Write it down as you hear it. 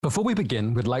Before we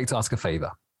begin, we'd like to ask a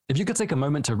favor. If you could take a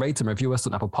moment to rate and review us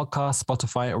on Apple Podcasts,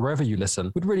 Spotify, or wherever you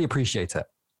listen, we'd really appreciate it.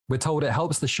 We're told it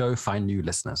helps the show find new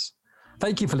listeners.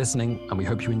 Thank you for listening, and we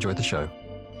hope you enjoy the show.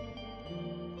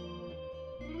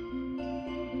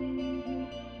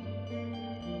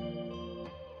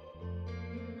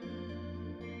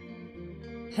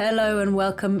 Hello and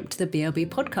welcome to the BLB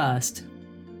podcast.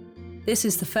 This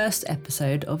is the first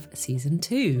episode of season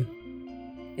 2.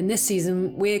 In this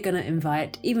season, we're going to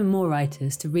invite even more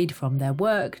writers to read from their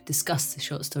work, discuss the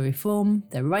short story form,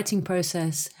 their writing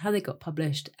process, how they got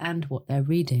published, and what they're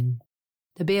reading.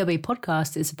 The BLB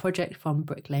podcast is a project from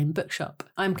Brick Lane Bookshop.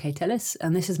 I'm Kate Ellis,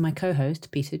 and this is my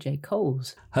co-host, Peter J.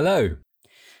 Coles. Hello.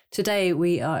 Today,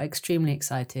 we are extremely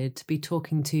excited to be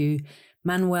talking to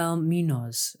Manuel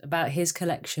Muñoz about his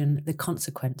collection, The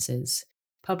Consequences,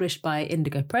 published by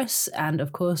Indigo Press and,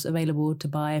 of course, available to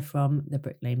buy from the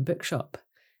Brick Lane Bookshop.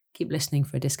 Keep listening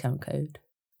for a discount code.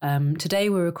 Today,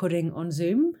 we're recording on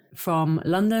Zoom from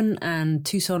London and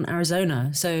Tucson,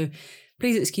 Arizona. So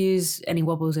please excuse any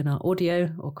wobbles in our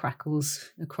audio or crackles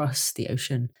across the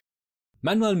ocean.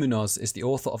 Manuel Muñoz is the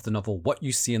author of the novel What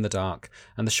You See in the Dark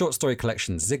and the short story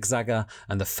collection Zigzagger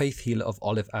and The Faith Healer of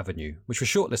Olive Avenue, which were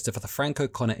shortlisted for the Frank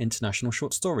O'Connor International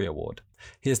Short Story Award.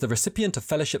 He is the recipient of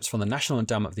fellowships from the National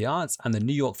Endowment of the Arts and the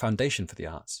New York Foundation for the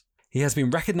Arts. He has been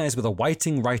recognised with a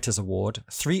Whiting Writers Award,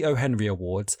 3 O. Henry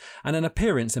Awards, and an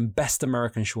appearance in Best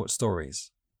American Short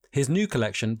Stories. His new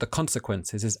collection, The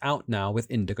Consequences, is out now with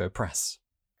Indigo Press.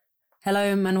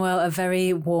 Hello, Manuel. A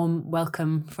very warm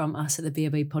welcome from us at the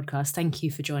BLB podcast. Thank you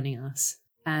for joining us.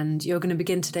 And you're going to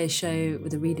begin today's show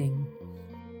with a reading.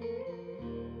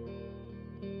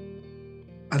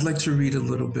 I'd like to read a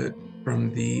little bit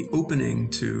from the opening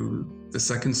to the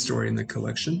second story in the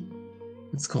collection.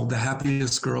 It's called The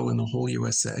Happiest Girl in the Whole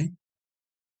USA.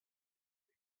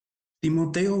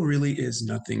 Timoteo really is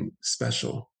nothing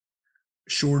special.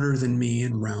 Shorter than me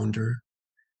and rounder,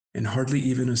 and hardly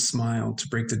even a smile to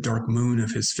break the dark moon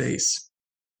of his face.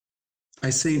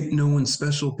 I say no one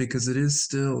special because it is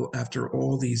still, after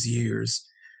all these years,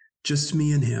 just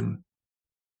me and him.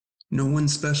 No one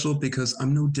special because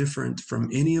I'm no different from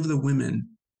any of the women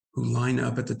who line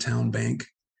up at the town bank,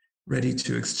 ready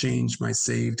to exchange my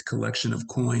saved collection of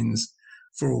coins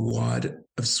for a wad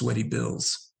of sweaty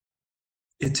bills.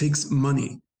 It takes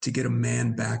money to get a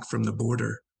man back from the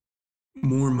border,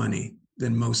 more money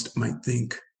than most might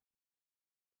think.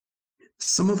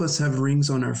 Some of us have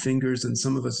rings on our fingers and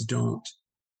some of us don't,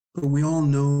 but we all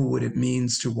know what it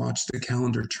means to watch the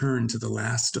calendar turn to the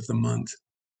last of the month.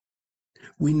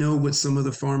 We know what some of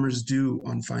the farmers do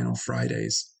on final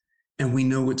Fridays, and we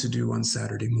know what to do on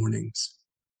Saturday mornings.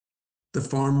 The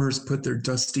farmers put their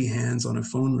dusty hands on a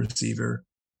phone receiver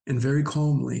and very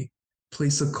calmly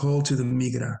place a call to the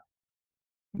migra.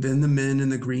 Then the men in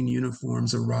the green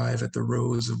uniforms arrive at the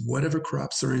rows of whatever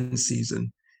crops are in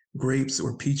season, grapes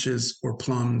or peaches or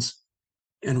plums,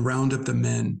 and round up the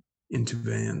men into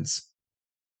vans.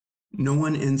 No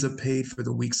one ends up paid for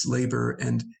the week's labor,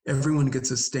 and everyone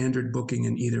gets a standard booking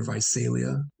in either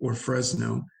Visalia or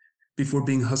Fresno before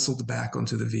being hustled back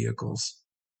onto the vehicles.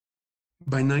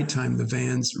 By nighttime, the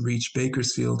vans reach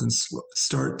Bakersfield and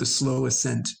start the slow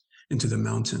ascent into the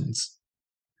mountains.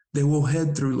 They will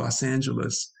head through Los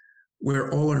Angeles,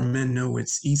 where all our men know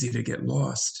it's easy to get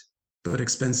lost, but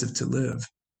expensive to live.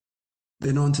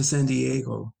 Then on to San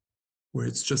Diego, where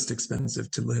it's just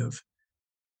expensive to live.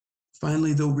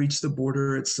 Finally, they'll reach the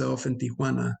border itself in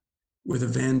Tijuana, where the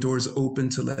van doors open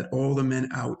to let all the men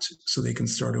out so they can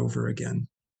start over again.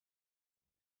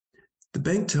 The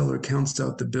bank teller counts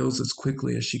out the bills as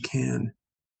quickly as she can.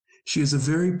 She is a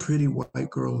very pretty white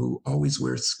girl who always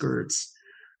wears skirts,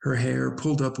 her hair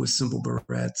pulled up with simple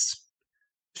barrettes.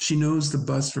 She knows the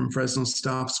bus from Fresno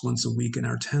stops once a week in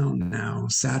our town now,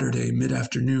 Saturday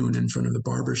mid-afternoon in front of the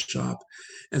barber shop,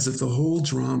 as if the whole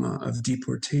drama of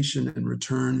deportation and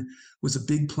return was a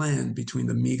big plan between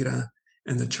the migra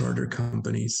and the charter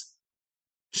companies.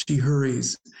 She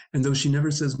hurries, and though she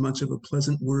never says much of a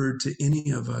pleasant word to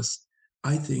any of us,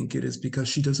 I think it is because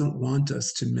she doesn't want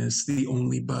us to miss the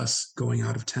only bus going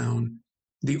out of town,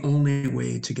 the only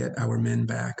way to get our men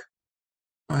back.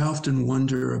 I often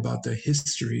wonder about the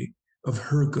history of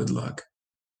her good luck.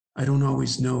 I don't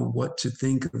always know what to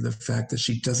think of the fact that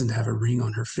she doesn't have a ring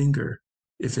on her finger,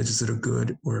 if it is a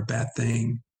good or a bad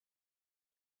thing.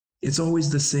 It's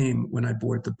always the same when I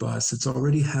board the bus. It's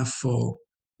already half full,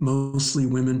 mostly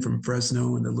women from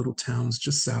Fresno and the little towns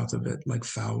just south of it, like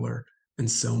Fowler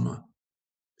and Selma.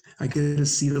 I get a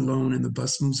seat alone and the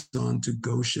bus moves on to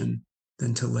Goshen,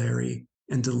 then Tulare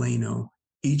and Delano,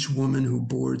 each woman who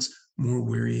boards more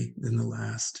weary than the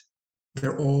last.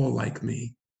 They're all like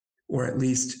me, or at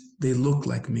least they look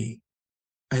like me.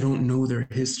 I don't know their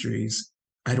histories.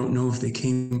 I don't know if they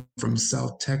came from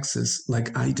South Texas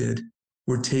like I did,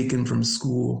 were taken from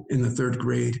school in the 3rd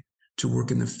grade to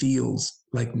work in the fields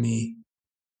like me.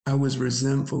 I was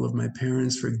resentful of my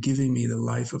parents for giving me the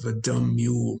life of a dumb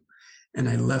mule, and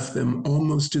I left them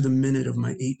almost to the minute of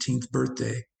my 18th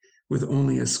birthday with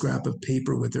only a scrap of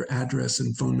paper with their address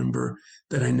and phone number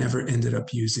that I never ended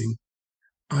up using.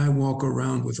 I walk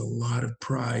around with a lot of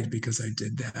pride because I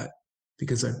did that,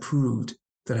 because I proved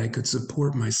that I could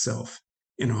support myself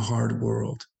in a hard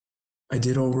world. I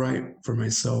did all right for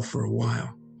myself for a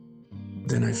while.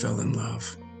 Then I fell in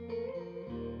love.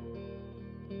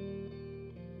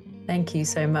 Thank you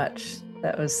so much.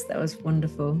 That was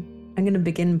wonderful. I'm going to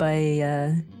begin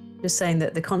by just saying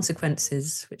that The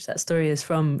Consequences, which that story is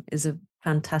from, is a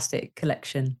fantastic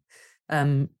collection.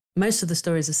 Most of the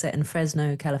stories are set in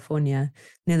Fresno, California,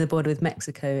 near the border with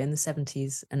Mexico in the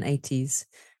 70s and 80s.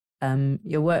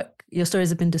 Your stories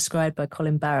have been described by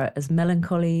Colin Barrett as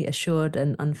melancholy, assured,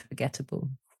 and unforgettable.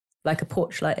 Like a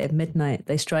porch light at midnight,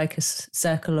 they strike a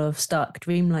circle of stark,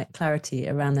 dreamlike clarity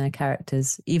around their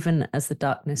characters, even as the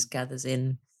darkness gathers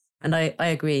in. And I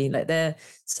agree, like they're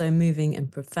so moving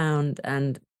and profound,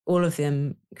 and all of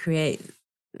them create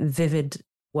vivid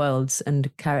worlds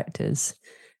and characters.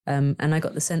 And I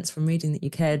got the sense from reading that you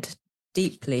cared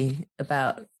deeply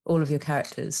about all of your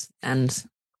characters, and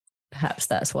perhaps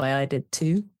that's why I did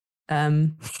too.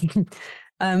 Would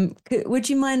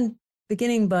you mind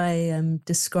beginning by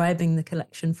describing the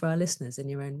collection for our listeners in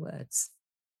your own words?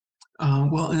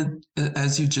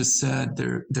 As you just said,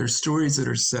 they're stories that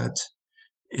are set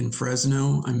in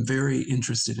Fresno. I'm very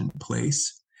interested in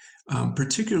place,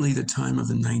 particularly the time of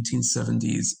the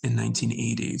 1970s and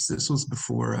 1980s. This was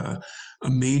before a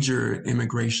major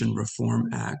immigration reform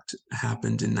act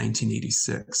happened in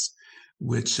 1986,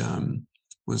 which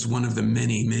was one of the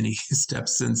many, many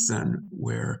steps since then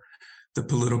where the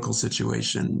political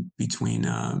situation between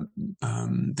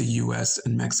the U.S.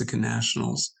 and Mexican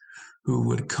nationals who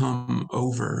would come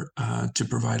over to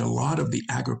provide a lot of the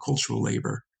agricultural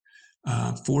labor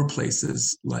for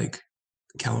places like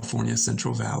California,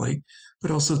 Central Valley,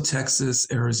 but also Texas,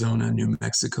 Arizona, New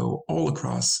Mexico, all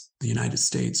across the United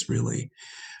States, really,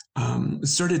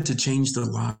 started to change the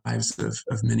lives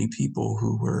of many people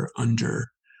who were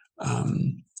under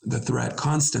the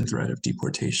constant threat of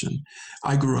deportation.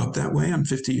 I grew up that way. I'm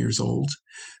 50 years old.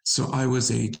 So I was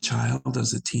a child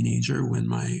as a teenager when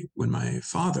my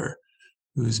father,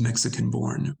 who's Mexican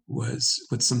born,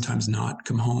 would sometimes not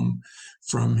come home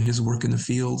from his work in the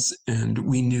fields. And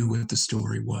we knew what the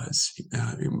story was.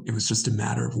 It was just a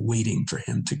matter of waiting for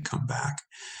him to come back.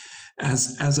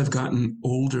 As I've gotten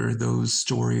older, those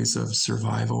stories of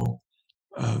survival,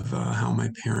 of how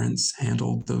my parents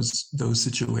handled those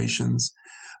situations,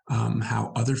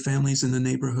 how other families in the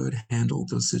neighborhood handled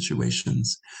those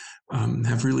situations,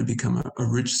 have really become a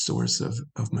rich source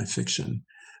of my fiction,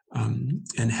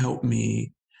 and helped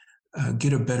me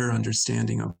get a better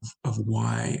understanding of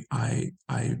why I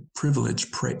privilege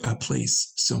a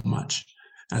place so much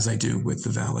as I do with the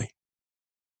Valley.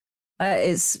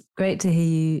 It's great to hear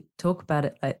you talk about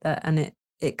it like that, and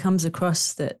it comes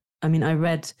across that, I mean, I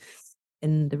read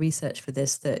in the research for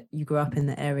this that you grew up in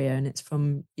the area and it's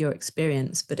from your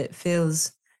experience, but it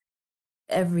feels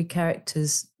every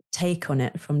character's take on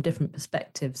it from different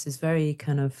perspectives is very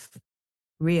kind of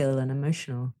real and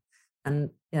emotional.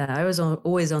 And yeah, I was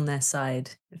always on their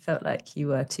side. It felt like you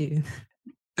were too.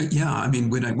 Yeah, I mean,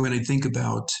 when I think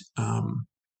about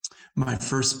my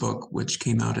first book, which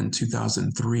came out in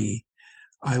 2003,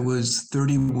 I was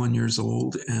 31 years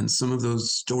old, and some of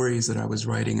those stories that I was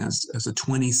writing as a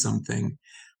 20-something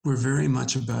were very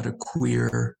much about a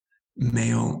queer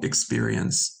male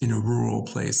experience in a rural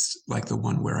place like the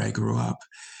one where I grew up.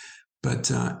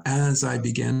 But as I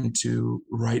began to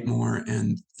write more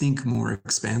and think more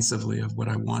expansively of what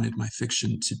I wanted my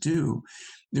fiction to do,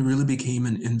 it really became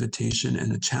an invitation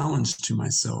and a challenge to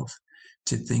myself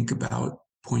to think about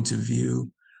point of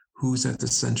view, who's at the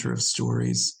center of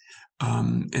stories,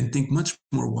 and think much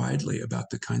more widely about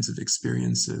the kinds of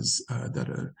experiences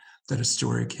that a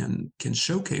story can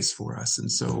showcase for us.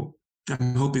 And so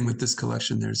I'm hoping with this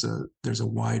collection there's a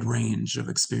wide range of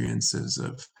experiences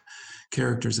of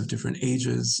characters of different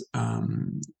ages,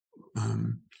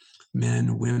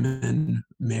 men, women,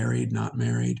 married, not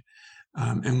married,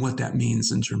 and what that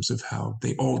means in terms of how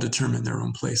they all determine their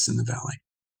own place in the Valley.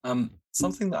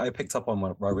 Something that I picked up on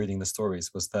while reading the stories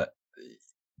was that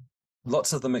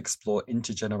lots of them explore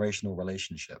intergenerational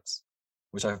relationships,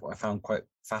 which I found quite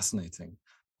fascinating.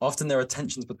 Often there are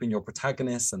tensions between your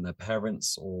protagonists and their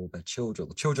parents, or their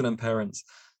children and parents.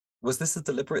 Was this a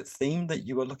deliberate theme that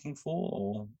you were looking for,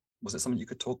 or was it something you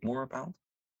could talk more about?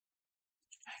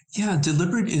 Yeah,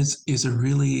 deliberate is a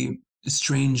really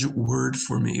strange word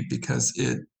for me because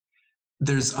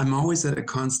I'm always at a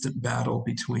constant battle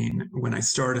between when I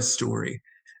start a story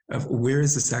of where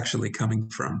is this actually coming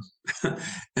from?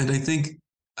 And I think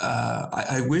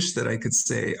I wish that I could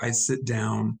say I sit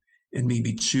down and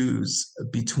maybe choose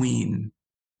between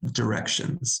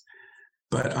directions,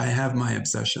 but I have my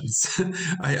obsessions.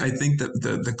 I think that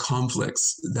the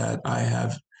conflicts that I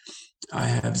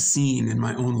have seen in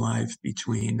my own life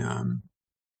between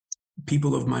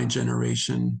people of my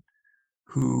generation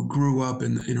who grew up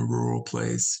in a rural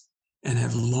place and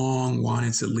have long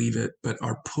wanted to leave it, but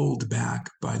are pulled back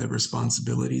by the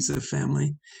responsibilities of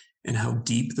family and how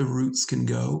deep the roots can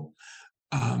go.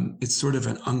 It's sort of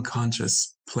an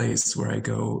unconscious place where I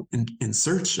go in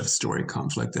search of story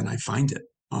conflict, and I find it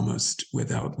almost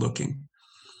without looking.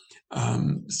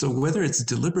 So whether it's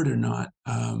deliberate or not,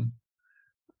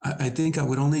 I think I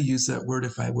would only use that word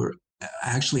if I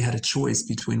actually had a choice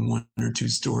between one or two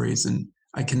stories, and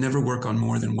I can never work on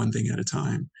more than one thing at a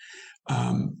time.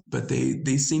 But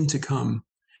they seem to come,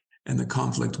 and the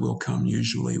conflict will come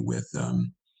usually with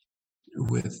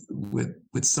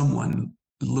someone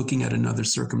looking at another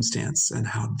circumstance and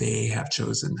how they have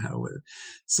chosen, how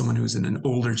someone who's in an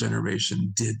older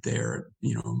generation did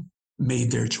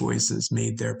made their choices,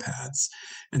 made their paths,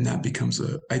 and that becomes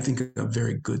I think a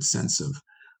very good sense of,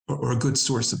 or a good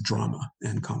source of drama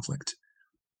and conflict.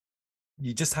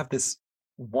 You just have this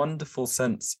wonderful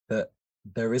sense that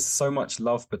there is so much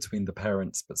love between the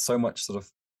parents, but so much sort of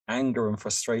anger and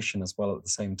frustration as well at the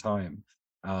same time.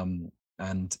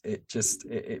 And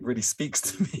it really speaks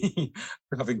to me,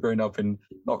 having grown up in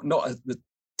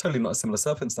totally not a similar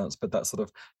circumstance, but that sort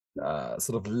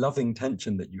of loving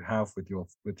tension that you have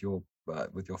with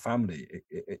your family.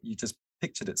 You just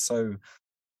pictured it so,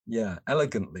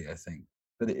 elegantly, I think.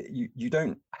 That you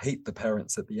don't hate the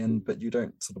parents at the end, but you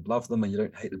don't sort of love them, and you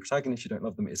don't hate the protagonist, you don't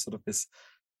love them. It's sort of this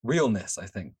realness, I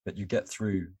think, that you get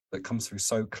through, that comes through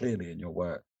so clearly in your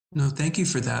work. No, thank you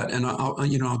for that. And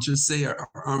I'll just say,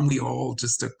 aren't we all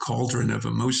just a cauldron of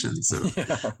emotions, of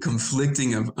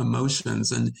conflicting of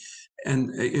emotions? And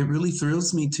it really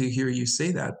thrills me to hear you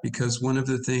say that, because one of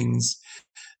the things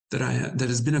that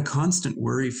has been a constant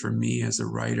worry for me as a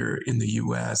writer in the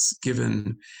US,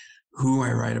 given who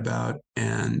I write about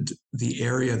and the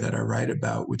area that I write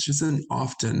about, which isn't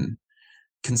often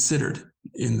considered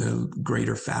in the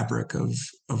greater fabric of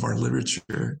our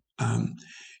literature,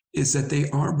 is that they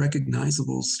are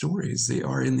recognizable stories. They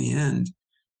are, in the end,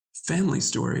 family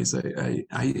stories.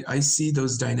 I see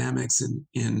those dynamics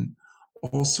in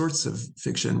all sorts of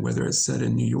fiction, whether it's set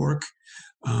in New York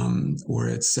or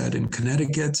it's set in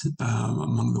Connecticut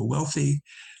among the wealthy.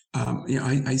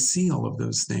 I see all of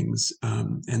those things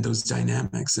and those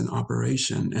dynamics in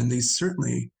operation, and they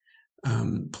certainly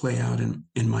play out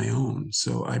in my own.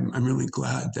 So I'm really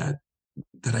glad that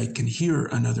I can hear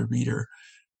another reader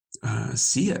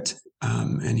see it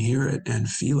and hear it and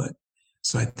feel it.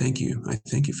 So I thank you. I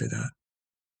thank you for that.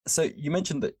 So you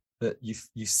mentioned that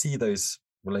you see those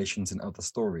relations in other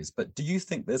stories, but do you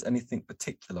think there's anything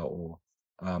particular or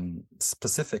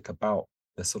specific about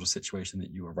the sort of situation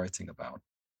that you were writing about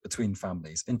between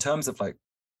families, in terms of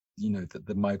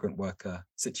the migrant worker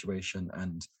situation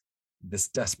and this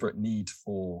desperate need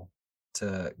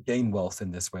to gain wealth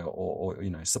in this way, or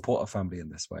support a family in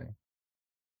this way?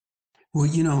 Well,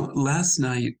 last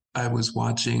night I was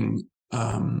watching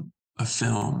a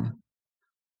film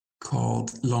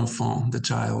called L'Enfant, The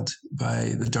Child,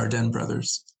 by the Dardenne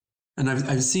brothers. And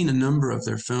I've seen a number of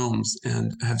their films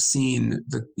and have seen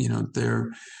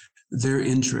their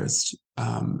interest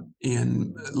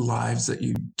in lives that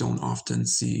you don't often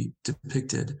see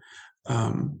depicted.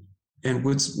 And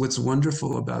what's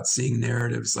wonderful about seeing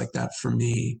narratives like that for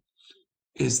me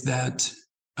is that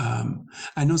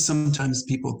I know sometimes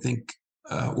people think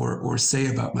or say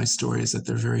about my stories that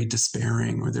they're very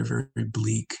despairing or they're very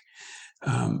bleak.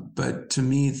 But to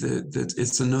me, that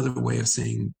it's another way of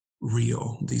saying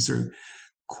real. These are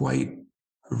quite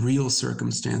real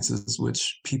circumstances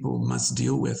which people must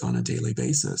deal with on a daily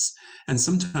basis. And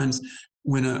sometimes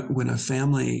when a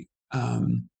family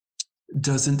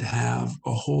doesn't have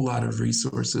a whole lot of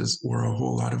resources or a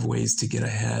whole lot of ways to get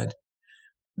ahead,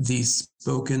 these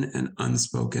spoken and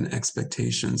unspoken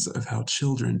expectations of how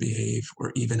children behave,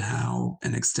 or even how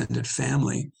an extended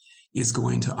family is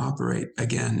going to operate,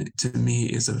 again, to me,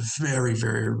 is a very,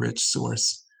 very rich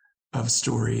source of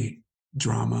story,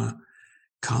 drama,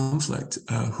 conflict.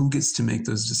 Who gets to make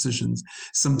those decisions?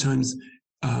 Sometimes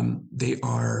they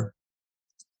are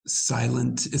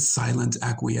silent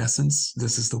acquiescence.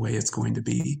 This is the way it's going to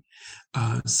be.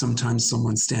 Sometimes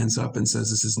someone stands up and says,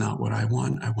 this is not what I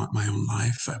want. I want my own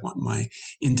life. I want my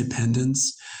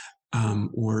independence.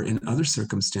 Or in other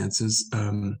circumstances,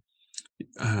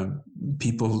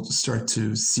 people start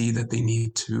to see that they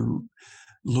need to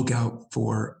look out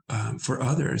for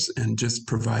others and just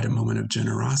provide a moment of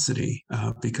generosity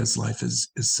because life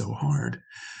is so hard.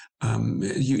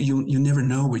 You never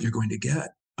know what you're going to get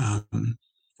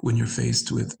when you're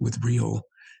faced with real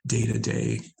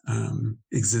day-to-day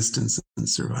existence and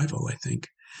survival. I think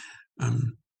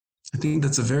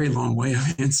that's a very long way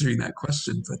of answering that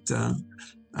question, but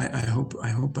I hope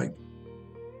I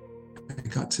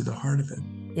got to the heart of it.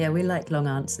 Yeah, we like long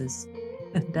answers.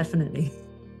 Definitely.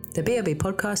 The BLB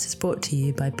podcast is brought to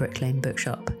you by Brick Lane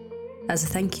Bookshop. As a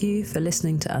thank you for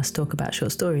listening to us talk about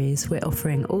short stories, we're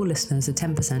offering all listeners a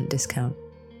 10% discount.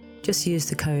 Just use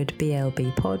the code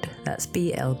BLBPOD, that's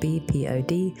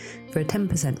BLBPOD, for a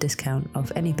 10% discount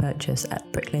off any purchase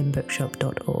at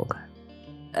bricklanebookshop.org.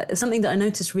 Something that I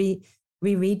noticed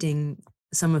rereading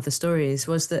some of the stories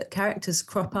was that characters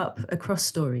crop up across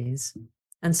stories.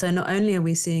 And so not only are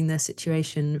we seeing their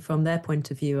situation from their point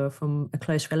of view or from a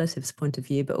close relative's point of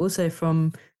view, but also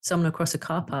from someone across a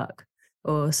car park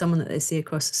or someone that they see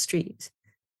across the street.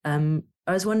 I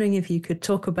was wondering if you could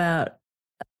talk about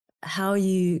how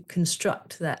you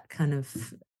construct that kind of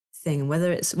thing,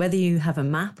 whether you have a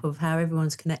map of how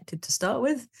everyone's connected to start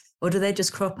with, or do they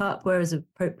just crop up where is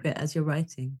appropriate as you're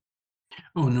writing?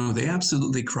 Oh, no, they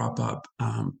absolutely crop up.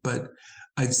 But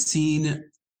I've seen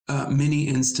many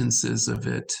instances of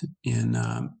it in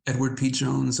Edward P.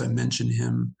 Jones. I mention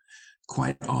him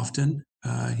quite often.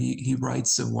 He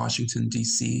writes of Washington,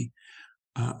 D.C.,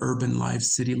 urban life,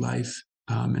 city life,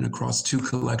 and across two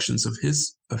collections of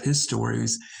his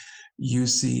stories, you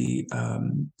see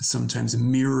sometimes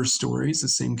mirror stories, the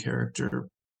same character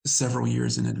several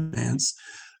years in advance.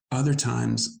 Other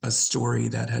times, a story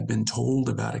that had been told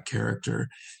about a character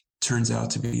turns out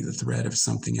to be the thread of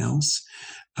something else.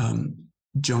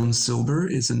 Joan Silber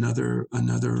is another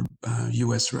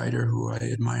U.S. writer who I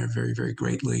admire very, very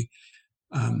greatly.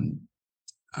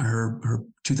 Her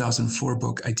 2004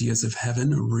 book, Ideas of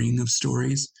Heaven, a ring of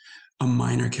stories. A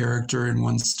minor character in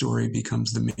one story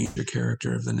becomes the major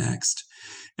character of the next.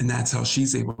 And that's how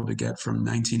she's able to get from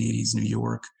 1980s New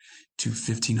York to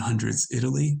 1500s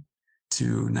Italy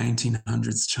to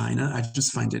 1900s China. I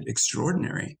just find it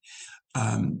extraordinary.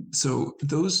 So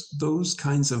those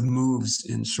kinds of moves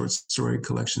in short story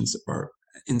collections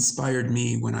inspired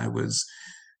me when I was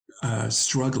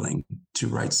struggling to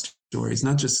write stories,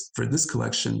 not just for this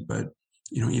collection, but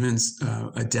even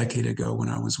a decade ago when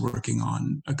I was working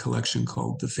on a collection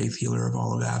called The Faith Healer of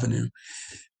Olive Avenue.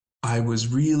 I was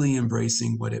really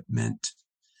embracing what it meant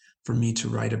for me to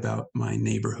write about my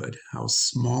neighborhood, how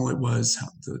small it was, how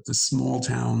the small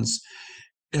towns,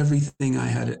 everything I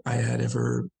had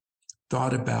ever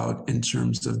thought about in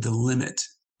terms of the limit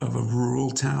of a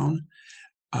rural town,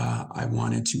 I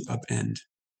wanted to upend.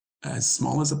 As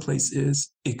small as a place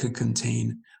is, it could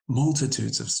contain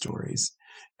multitudes of stories.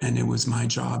 And it was my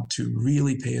job to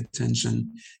really pay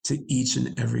attention to each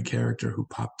and every character who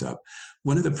popped up.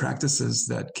 One of the practices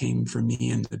that came for me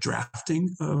in the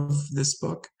drafting of this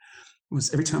book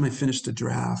was every time I finished a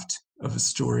draft of a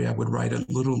story, I would write a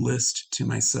little list to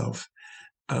myself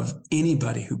of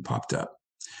anybody who popped up.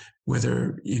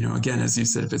 Whether, again, as you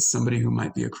said, if it's somebody who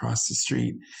might be across the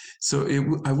street. So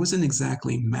I wasn't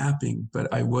exactly mapping,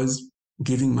 but I was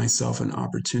giving myself an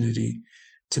opportunity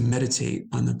to meditate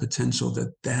on the potential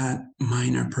that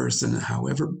minor person,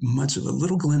 however much of a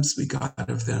little glimpse we got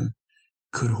of them,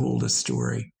 could hold a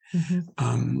story. Mm-hmm.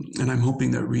 And I'm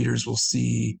hoping that readers will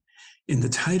see in the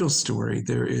title story,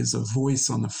 there is a voice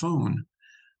on the phone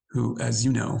who, as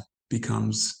you know,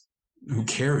 who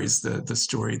carries the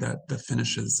story that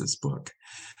finishes this book.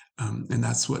 And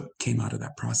that's what came out of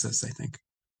that process, I think.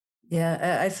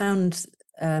 Yeah, I found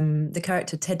the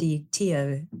character Teddy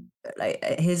Teo, like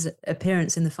his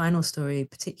appearance in the final story,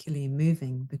 particularly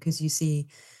moving because you see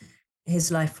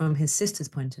his life from his sister's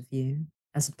point of view,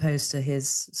 as opposed to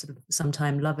his sort of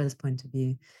sometime lover's point of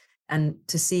view. And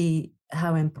to see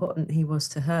how important he was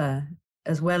to her,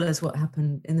 as well as what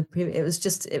happened in the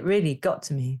previous, it really got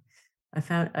to me. I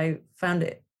found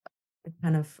it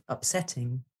kind of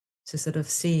upsetting to sort of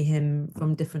see him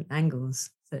from different angles.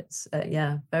 So it's,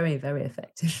 very, very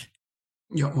effective.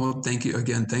 Yeah, well, thank you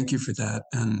again. Thank you for that.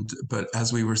 But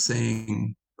as we were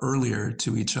saying earlier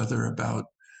to each other about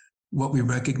what we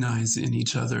recognize in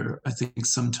each other, I think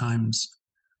sometimes,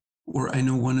 or I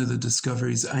know one of the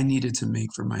discoveries I needed to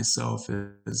make for myself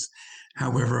is,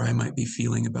 however I might be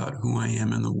feeling about who I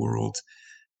am in the world,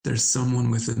 there's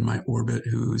someone within my orbit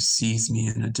who sees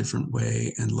me in a different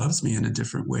way and loves me in a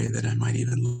different way that I might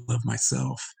even love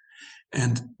myself.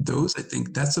 And those, I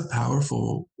think that's a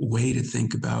powerful way to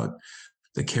think about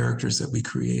the characters that we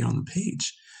create on the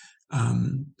page.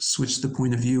 Switch the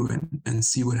point of view and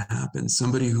see what happens.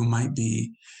 Somebody who might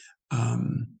be,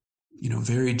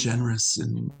 very generous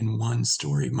in one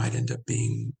story might end up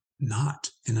being not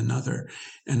in another.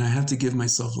 And I have to give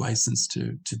myself license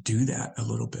to do that a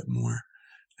little bit more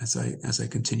as I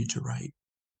continue to write.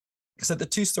 So the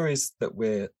two stories that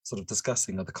we're sort of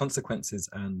discussing are The Consequences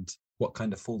and What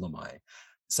Kind of Fool Am I?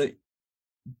 So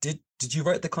did you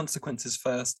write The Consequences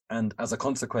first, and as a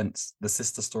consequence, the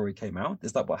sister story came out?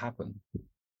 Is that what happened?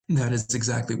 That is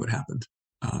exactly what happened.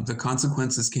 The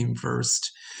Consequences came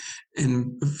first,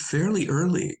 and fairly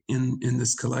early in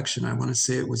this collection. I want to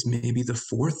say it was maybe the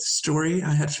fourth story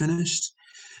I had finished.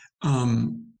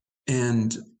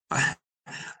 And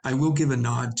I will give a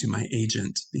nod to my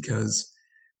agent, because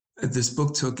this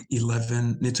book took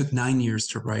 9 years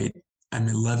to write and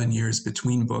 11 years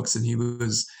between books. And he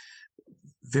was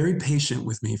very patient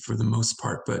with me for the most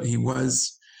part, but he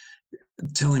was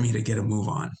telling me to get a move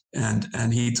on.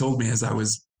 And he told me, as I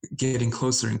was getting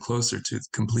closer and closer to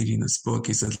completing this book,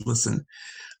 he said, listen,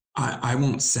 I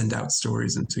won't send out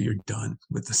stories until you're done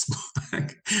with this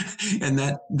book. And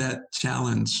that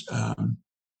challenge,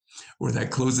 or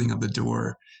that closing of the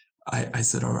door, I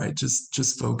said, all right,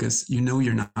 just focus.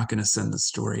 You're not going to send the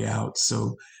story out,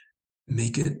 so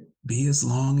make it be as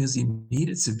long as you need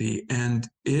it to be. And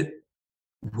it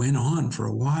went on for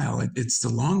a while. It's the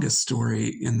longest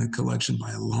story in the collection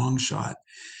by a long shot.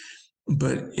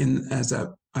 But as I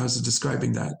was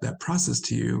describing that process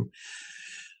to you,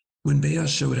 when Bea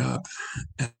showed up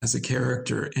as a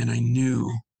character, and I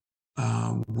knew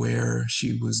where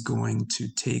she was going to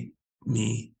take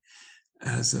me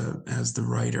as the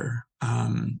writer,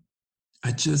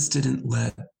 I just didn't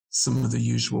let some of the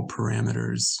usual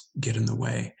parameters get in the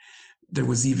way. There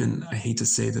was even, I hate to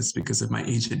say this because if my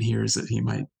agent hears it, he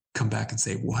might come back and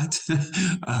say, what?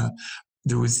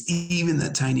 There was even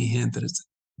that tiny hint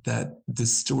that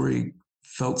this story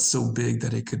felt so big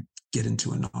that it could get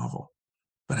into a novel.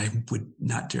 But I would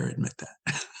not dare admit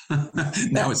that.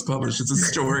 Now it's published. It's a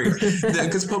story.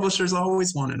 Because publishers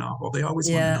always want a novel. They always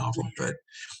want a novel. But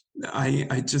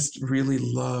I just really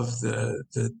love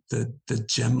the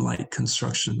gem-like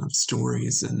construction of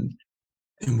stories and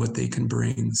what they can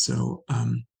bring. So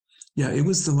it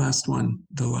was the last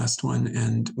one.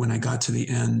 And when I got to the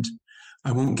end,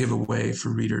 I won't give away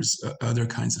for readers other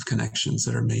kinds of connections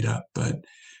that are made up, but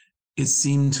it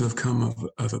seemed to have come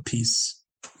of a piece.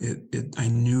 I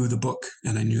knew the book,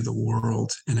 and I knew the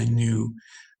world, and I knew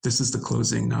this is the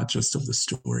closing, not just of the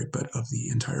story, but of the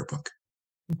entire book.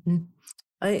 Mm-hmm.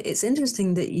 It's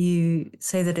interesting that you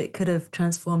say that it could have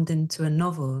transformed into a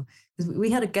novel.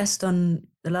 We had a guest on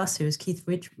the last series, Keith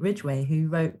Ridgway, who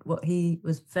wrote what he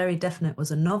was very definite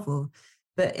was a novel.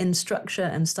 But in structure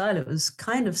and style, it was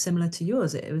kind of similar to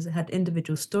yours. It had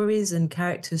individual stories and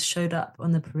characters showed up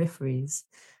on the peripheries.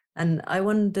 And I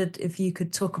wondered if you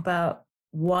could talk about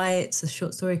why it's a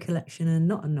short story collection and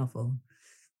not a novel.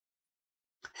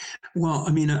 Well,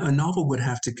 I mean, a novel would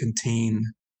have to contain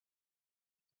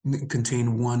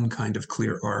one kind of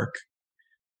clear arc.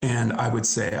 And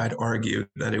I'd argue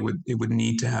that it would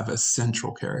need to have a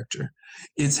central character.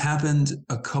 It's happened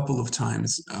a couple of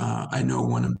times. I know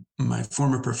one of my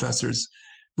former professors,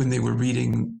 when they were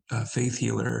reading Faith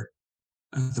Healer,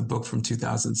 the book from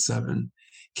 2007,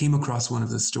 came across one of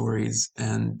the stories,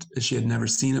 and she had never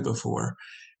seen it before.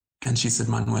 And she said,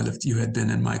 Manuel, if you had been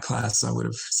in my class, I would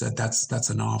have said, that's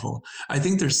a novel. I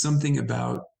think there's something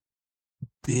about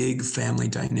big family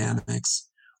dynamics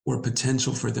or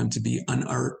potential for them to be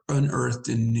unearthed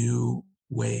in new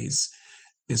ways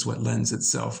is what lends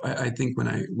itself. I think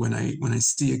when I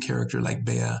see a character like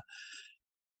Bea,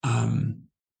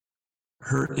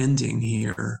 her ending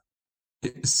here,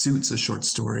 it suits a short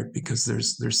story because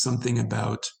there's something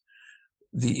about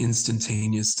the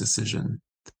instantaneous decision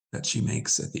that she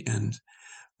makes at the end.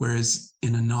 Whereas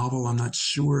in a novel, I'm not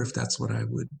sure if that's what I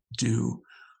would do.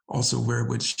 Also, where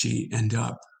would she end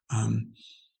up?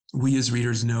 We as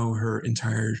readers know her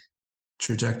entire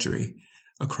trajectory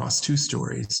across two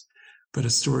stories, but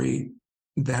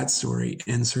that story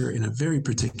ends her in a very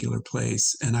particular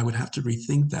place. And I would have to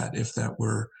rethink that if that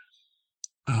were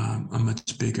a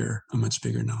much bigger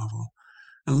novel,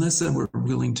 unless I were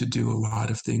willing to do a lot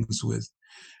of things with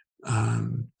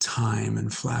time and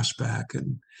flashback.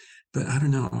 But I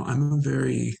don't know,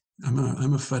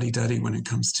 I'm a fuddy-duddy when it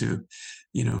comes to,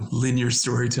 linear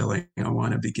storytelling. I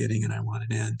want a beginning and I want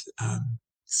an end.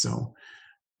 So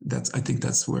I think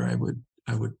that's where I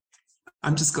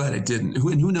I'm just glad I didn't.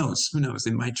 And who knows? Who knows?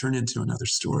 It might turn into another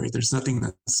story. There's nothing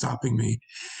that's stopping me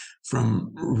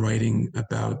from writing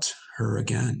about her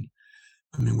again.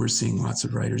 I mean, we're seeing lots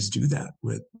of writers do that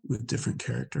with different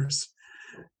characters.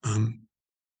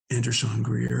 Andrew Sean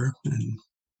Greer and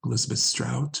Elizabeth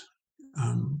Strout,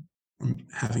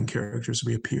 having characters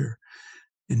reappear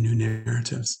in new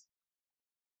narratives.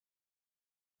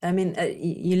 I mean,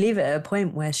 you leave it at a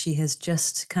point where she has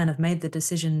just kind of made the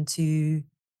decision to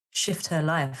shift her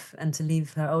life and to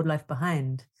leave her old life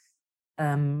behind,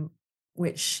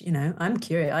 which, I'm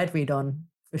curious. I'd read on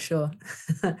for sure.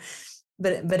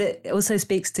 But it also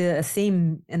speaks to a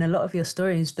theme in a lot of your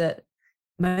stories that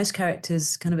most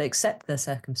characters kind of accept their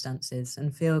circumstances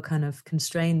and feel kind of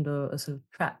constrained or sort of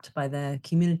trapped by their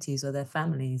communities or their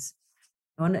families.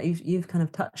 I wonder if you've kind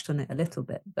of touched on it a little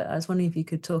bit, but I was wondering if you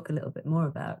could talk a little bit more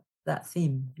about that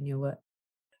theme in your work.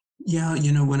 Yeah,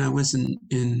 when I was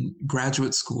in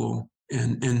graduate school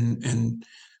and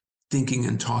thinking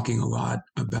and talking a lot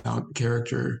about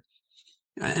character,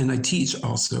 and I teach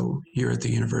also here at the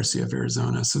University of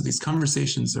Arizona, so these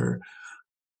conversations are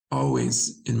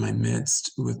always in my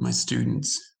midst with my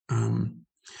students. I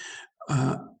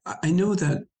know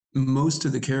that most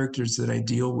of the characters that I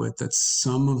deal with, that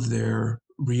some of their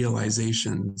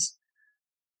realizations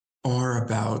are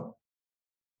about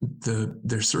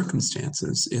their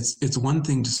circumstances. It's one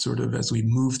thing to sort of, as we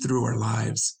move through our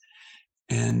lives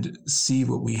and see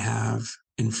what we have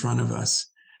in front of us,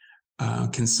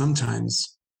 can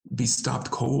sometimes be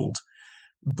stopped cold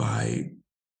by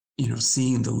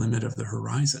seeing the limit of the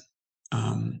horizon.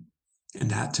 And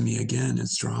that to me, again,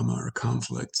 is drama or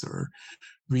conflict or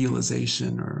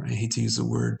realization, or I hate to use the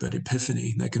word, but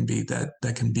epiphany. That can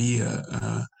be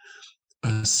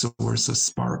a source, a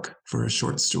spark for a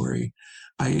short story.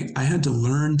 I had to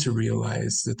learn to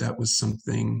realize that was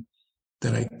something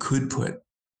that I could put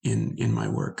in my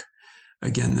work.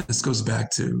 Again, this goes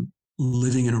back to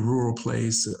living in a rural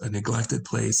place, a neglected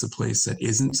place, a place that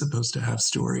isn't supposed to have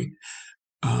story.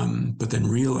 But then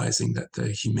realizing that the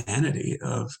humanity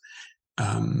of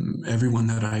everyone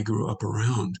that I grew up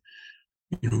around,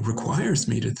 requires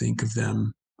me to think of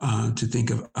them, to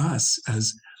think of us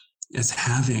as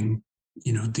having,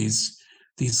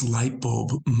 these light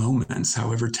bulb moments,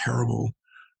 however terrible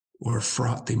or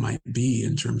fraught they might be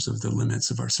in terms of the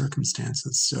limits of our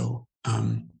circumstances. So,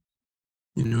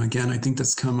 again, I think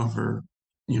that's come over,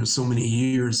 so many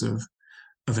years of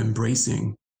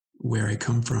embracing where I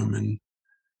come from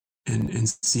and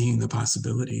seeing the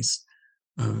possibilities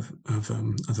of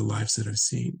the lives that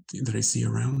I see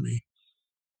around me.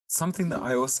 Something that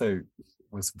I also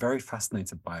was very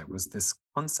fascinated by was this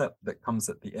concept that comes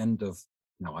at the end of,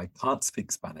 I can't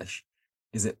speak Spanish.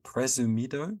 Is it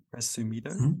presumido?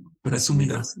 Mm-hmm.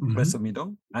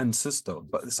 Presumido and susto.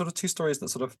 But there's sort of two stories that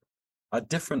sort of are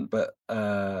different, but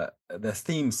their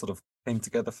themes sort of came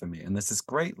together for me. And there's this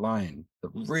great line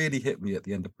that really hit me at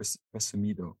the end of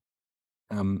Presumido.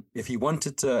 If he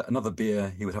wanted another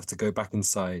beer, he would have to go back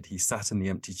inside. He sat in the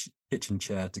empty kitchen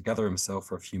chair to gather himself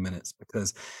for a few minutes,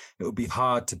 because it would be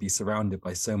hard to be surrounded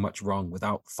by so much wrong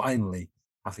without finally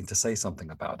having to say something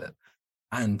about it.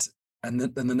 And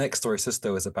then the next story,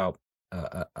 Sisto, is about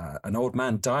an old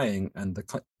man dying and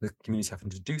the community having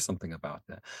to do something about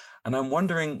it. And I'm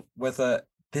wondering whether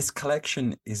this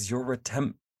collection is your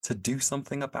attempt to do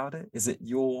something about it. Is it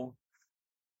your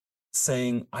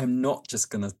saying, I'm not just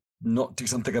going to not do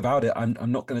something about it.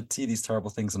 I'm not going to see these terrible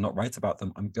things and not write about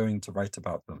them. I'm going to write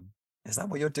about them. Is that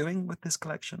what you're doing with this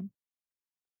collection?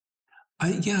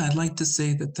 I'd like to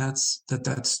say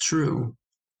that's true.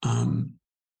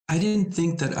 I didn't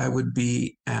think that I would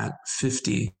be at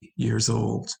 50 years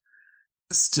old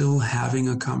still having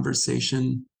a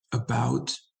conversation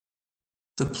about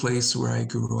the place where I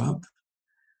grew up.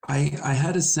 I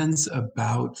had a sense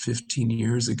about 15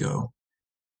 years ago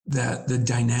that the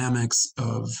dynamics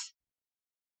of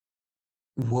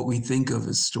what we think of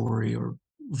as story, or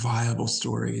viable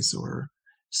stories, or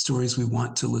stories we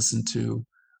want to listen to,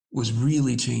 was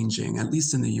really changing, at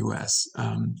least in the US.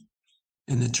 And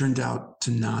it turned out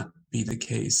to not be the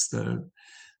case.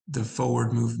 The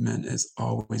forward movement is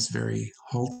always very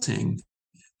halting.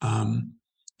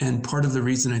 And part of the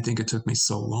reason I think it took me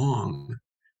so long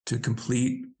to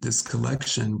complete this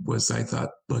collection was I thought,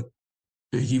 look,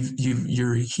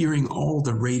 you're hearing all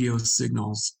the radio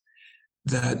signals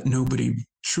that nobody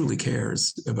truly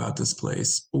cares about this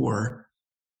place or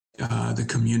the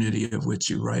community of which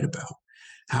you write about,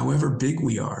 however big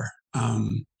we are.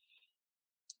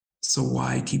 So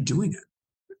why keep doing it?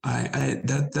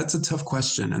 That's a tough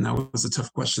question. And that was a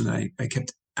tough question that I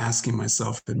kept asking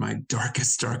myself in my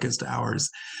darkest hours.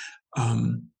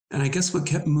 And I guess what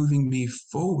kept moving me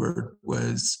forward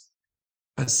was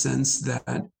a sense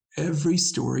that every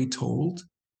story told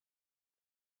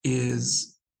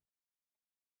is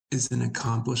an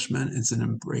accomplishment, it's an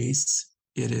embrace,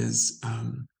 it is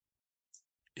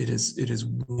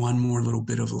one more little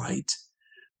bit of light.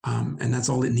 And that's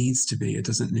all it needs to be. It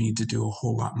doesn't need to do a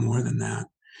whole lot more than that.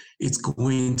 It's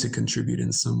going to contribute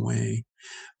in some way.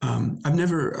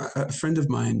 A friend of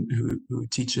mine who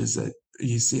teaches at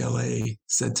UCLA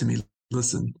said to me,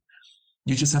 listen,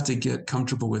 you just have to get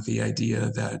comfortable with the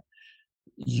idea that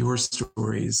your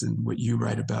stories and what you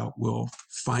write about will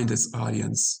find its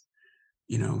audience,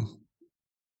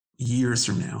 years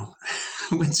from now,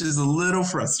 which is a little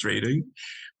frustrating.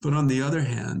 But on the other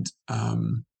hand,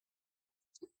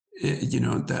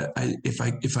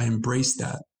 if I embrace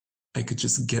that, I could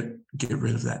just get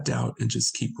rid of that doubt and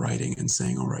just keep writing and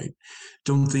saying, all right,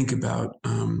 don't think about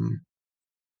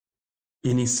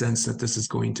any sense that this is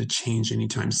going to change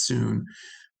anytime soon,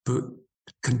 but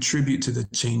contribute to the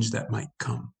change that might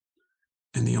come.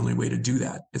 And the only way to do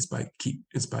that is by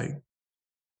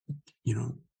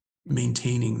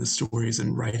maintaining the stories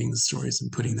and writing the stories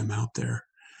and putting them out there.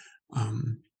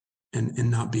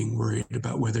 And not being worried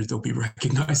about whether they'll be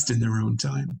recognized in their own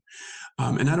time.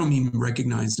 And I don't mean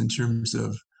recognized in terms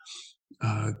of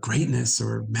greatness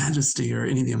or majesty or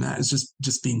anything of that. It's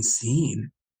just being seen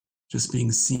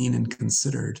and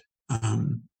considered.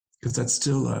 Because that's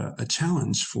still a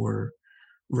challenge for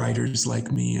writers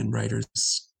like me and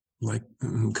writers like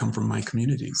who come from my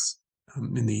communities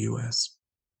in the US.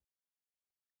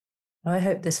 I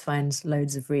hope this finds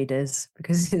loads of readers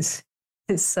because it's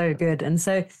so good. And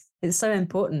so it's so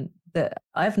important that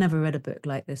I've never read a book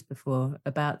like this before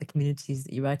about the communities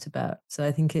that you write about. So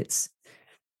I think it's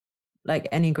like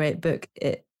any great book,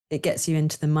 it gets you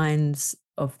into the minds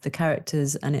of the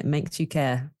characters and it makes you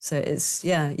care. So it's,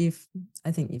 I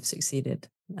think you've succeeded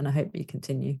and I hope you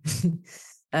continue.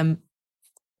 I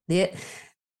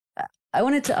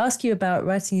wanted to ask you about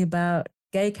writing about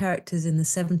gay characters in the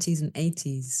 70s and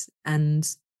 80s. And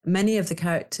many of the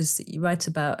characters that you write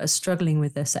about are struggling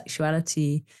with their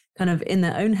sexuality kind of in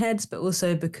their own heads, but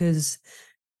also because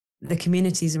the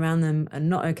communities around them are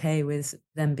not okay with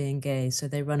them being gay. So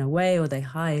they run away or they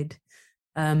hide.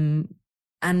 And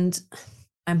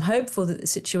I'm hopeful that the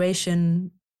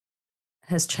situation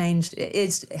has changed.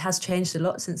 It has changed a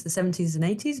lot since the 70s and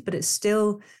 80s, but it's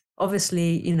still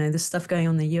obviously, the stuff going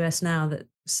on in the US now that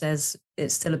says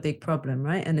it's still a big problem,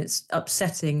 right? And it's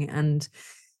upsetting and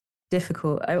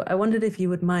difficult. I wondered if you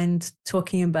would mind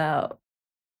talking about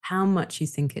how much you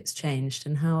think it's changed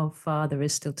and how far there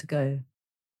is still to go.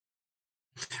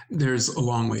 There's a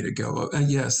long way to go.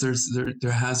 Yes,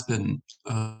 there has been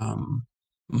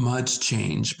much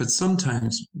change, but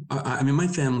sometimes, my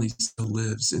family still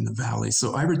lives in the Valley,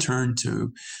 so I return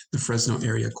to the Fresno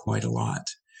area quite a lot.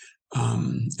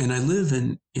 And I live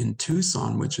in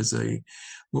Tucson, which is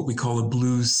what we call a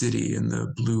blue city in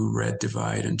the blue-red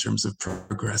divide in terms of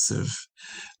progressive,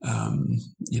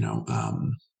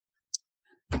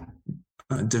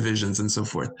 divisions and so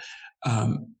forth.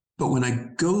 But when I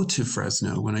go to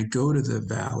Fresno, when I go to the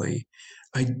Valley,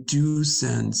 I do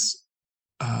sense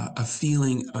a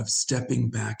feeling of stepping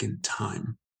back in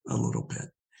time a little bit.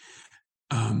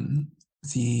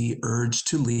 The urge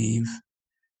to leave,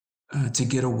 to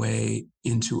get away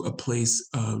into a place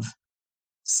of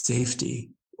safety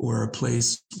or a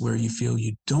place where you feel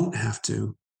you don't have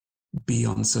to be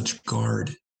on such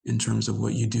guard in terms of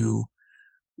what you do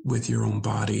with your own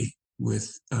body,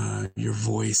 with your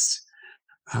voice,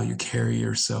 how you carry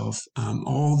yourself,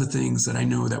 all the things that I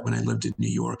know that when I lived in New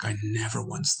York, I never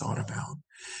once thought about.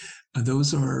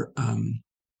 Those are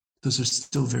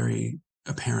still very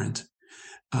apparent.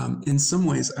 In some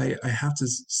ways, I have to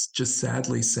just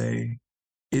sadly say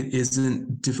it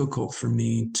isn't difficult for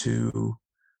me to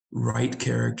write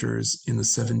characters in the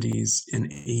 70s and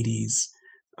 80s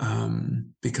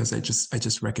because I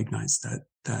just recognize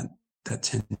that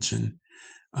tension,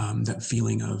 that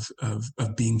feeling of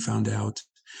being found out.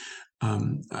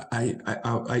 I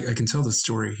can tell the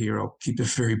story here. I'll keep it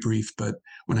very brief. But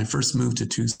when I first moved to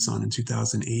Tucson in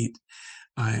 2008,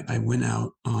 I went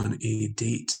out on a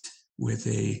date with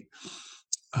a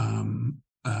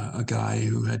guy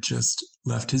who had just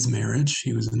left his marriage.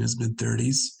 He was in his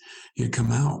mid-30s. He had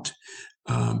come out,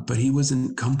 but he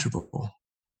wasn't comfortable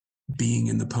being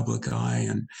in the public eye.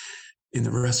 And in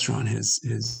the restaurant,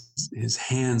 his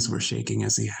hands were shaking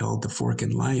as he held the fork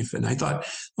in life. And I thought,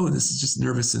 oh, this is just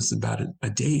nervousness about a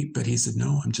date. But he said,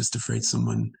 no, I'm just afraid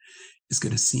someone is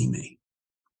going to see me.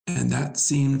 And that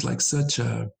seemed like such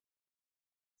a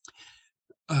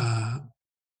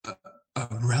a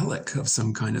relic of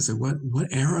some kind. I said, what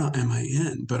era am I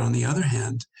in? But on the other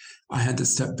hand, I had to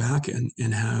step back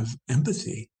and have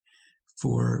empathy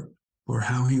for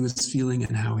how he was feeling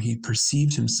and how he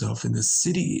perceived himself in the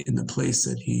city, in the place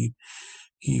that he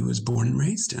was born and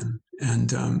raised in.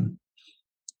 And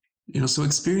so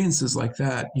experiences like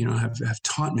that, have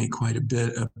taught me quite a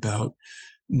bit about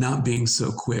not being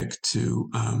so quick to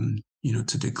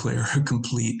to declare a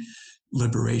complete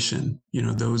liberation.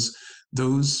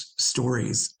 Those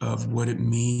stories of what it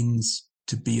means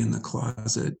to be in the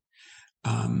closet.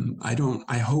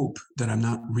 I hope that I'm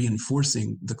not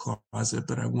reinforcing the closet,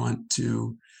 but I want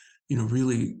to,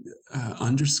 really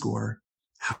underscore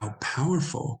how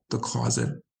powerful the closet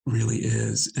really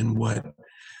is, and what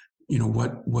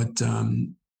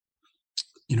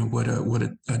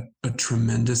a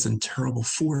tremendous and terrible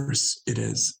force it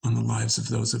is on the lives of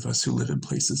those of us who live in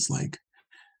places like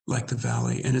the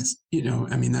Valley. And it's,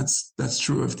 that's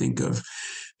true. I think of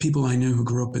people I knew who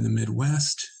grew up in the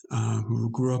Midwest, who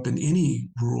grew up in any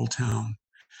rural town.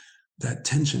 That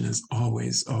tension is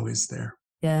always there.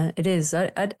 Yeah, it is. I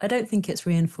don't think it's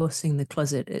reinforcing the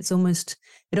closet. It almost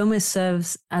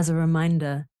serves as a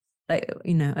reminder. Like,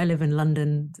 I live in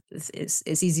London.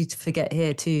 It's easy to forget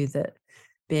here too that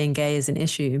being gay is an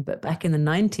issue. But back in the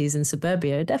 90s in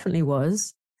suburbia, it definitely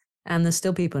was. And there's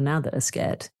still people now that are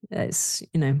scared. I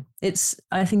think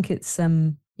it's,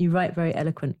 you write very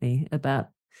eloquently about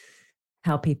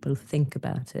how people think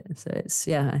about it. So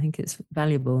I think it's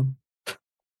valuable.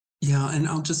 Yeah. And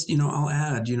I'll just, I'll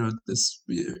add, this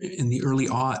in the early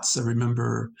aughts, I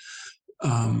remember,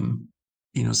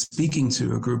 speaking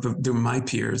to a group of my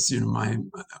peers,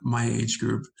 my age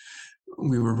group.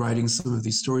 We were writing some of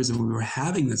these stories, and we were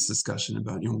having this discussion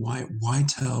about, why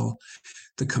tell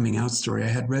the coming out story. I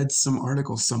had read some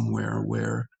article somewhere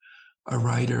where a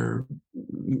writer,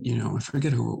 I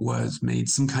forget who it was, made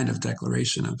some kind of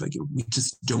declaration of like, we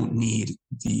just don't need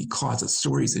the closet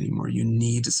stories anymore. You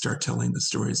need to start telling the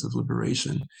stories of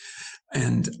liberation.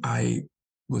 And I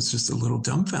was just a little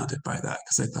dumbfounded by that,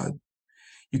 because I thought,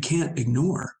 you can't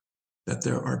ignore that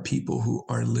there are people who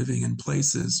are living in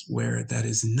places where that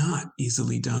is not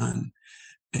easily done.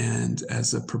 And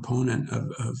as a proponent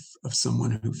of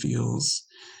someone who feels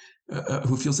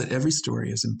that every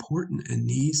story is important and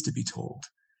needs to be told,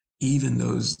 even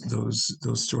those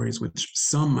stories which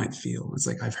some might feel it's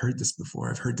like, I've heard this before,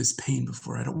 I've heard this pain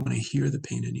before, I don't want to hear the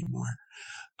pain anymore,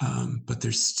 but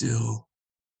they're still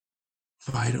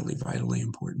vitally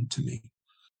important to me.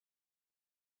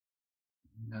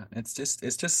 Yeah, it's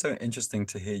just so interesting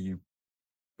to hear you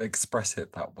express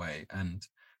it that way, and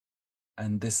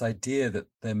this idea that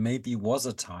there maybe was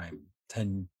a time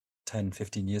 10,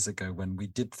 15 years ago when we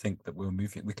did think that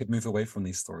we could move away from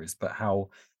these stories, but how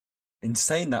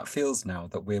insane that feels now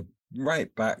that we're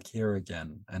right back here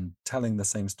again and telling the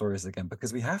same stories again,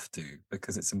 because we have to,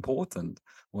 because it's important,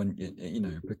 when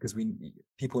because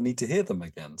people need to hear them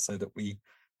again, so that we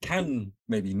can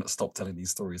maybe not stop telling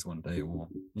these stories one day. Or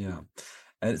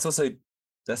and it's also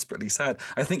desperately sad.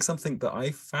 I think something that I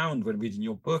found when reading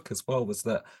your book as well was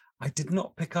that I did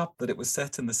not pick up that it was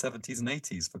set in the 70s and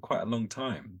 80s for quite a long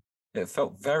time. It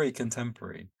felt very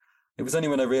contemporary. It was only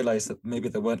when I realized that maybe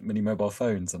there weren't many mobile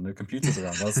phones and no computers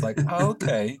around, I was like, oh,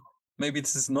 okay, maybe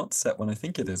this is not set when I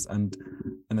think it is. And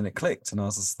then it clicked, and I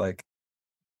was just like,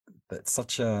 that's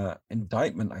such a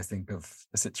indictment, I think, of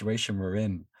the situation we're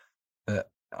in, that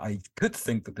I could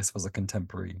think that this was a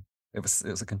contemporary. It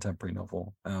was a contemporary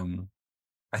novel.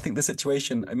 I think the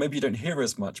situation, and maybe you don't hear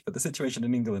as much, but the situation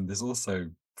in England is also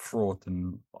fraught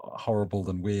and horrible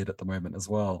and weird at the moment as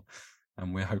well.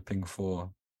 And we're hoping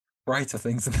for brighter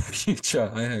things in the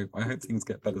future. I hope things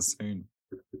get better soon.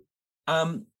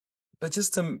 But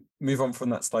just to move on from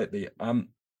that slightly,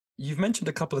 you've mentioned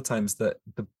a couple of times that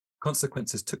the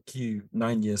Consequences took you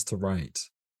 9 years to write.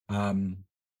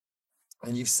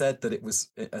 And you've said that it was,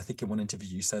 I think in one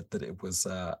interview you said that it was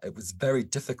very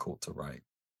difficult to write.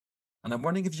 And I'm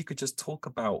wondering if you could just talk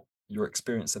about your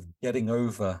experience of getting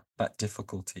over that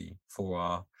difficulty for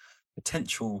our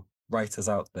potential writers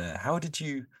out there. How did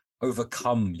you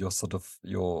overcome your sort of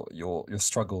your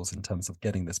struggles in terms of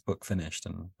getting this book finished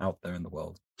and out there in the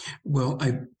world? Well,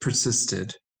 I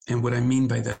persisted. And what I mean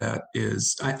by that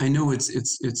is, I know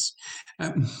it's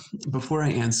before I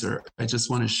answer, I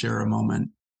just want to share a moment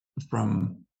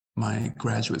from my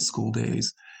graduate school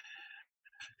days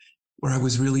where I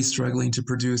was really struggling to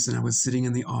produce, and I was sitting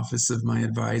in the office of my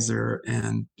advisor,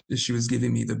 and she was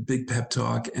giving me the big pep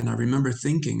talk. And I remember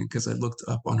thinking, because I looked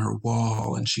up on her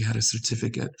wall and she had a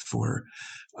certificate for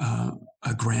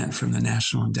a grant from the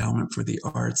National Endowment for the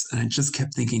Arts. And I just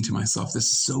kept thinking to myself,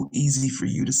 this is so easy for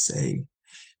you to say,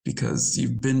 because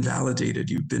you've been validated,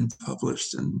 you've been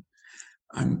published, and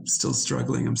I'm still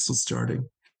struggling. I'm still starting.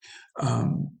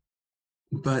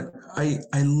 But I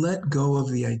let go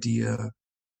of the idea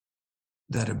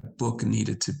that a book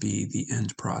needed to be the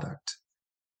end product.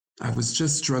 I was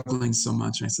just struggling so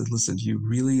much. And I said, listen, do you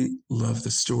really love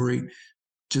the story?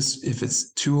 Just if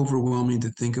it's too overwhelming to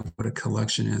think of what a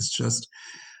collection is, just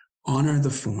honor the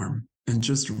form and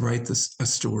just write a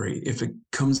story. If it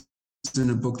comes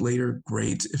in a book later,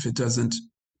 great. If it doesn't,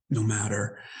 no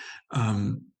matter.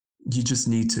 You just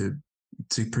need to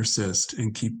persist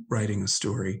and keep writing a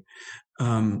story.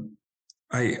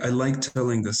 I like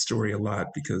telling this story a lot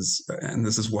because, and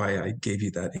this is why I gave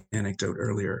you that anecdote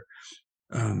earlier,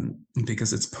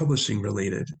 because it's publishing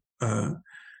related.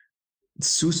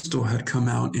 Susto had come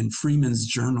out in Freeman's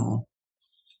Journal,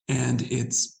 and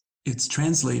it's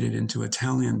translated into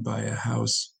Italian by a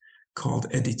house called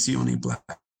Edizioni Black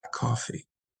Coffee.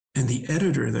 And the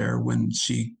editor there, when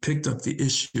she picked up the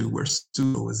issue where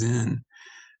Susto was in,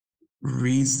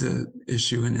 reads the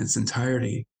issue in its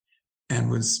entirety and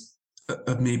was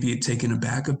maybe taken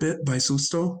aback a bit by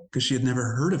Susto because she had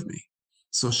never heard of me.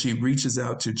 So she reaches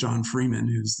out to John Freeman,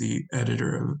 who's the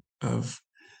editor of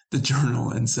the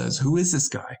journal, and says, who is this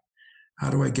guy? How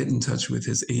do I get in touch with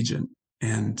his agent?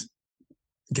 And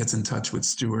gets in touch with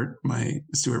Stuart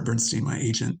Bernstein, my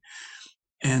agent,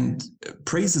 and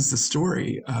praises the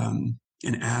story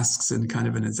and asks in kind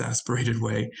of an exasperated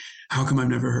way, how come I've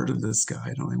never heard of this guy?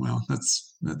 And I'm like, well,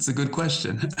 that's a good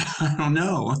question. I don't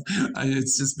know.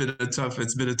 It's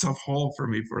been a tough haul for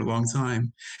me for a long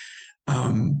time.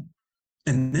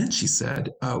 And then she said,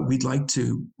 we'd like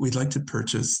to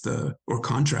purchase or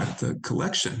contract the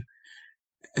collection.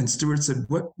 And Stuart said,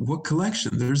 what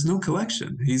collection? There's no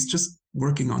collection. He's just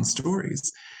working on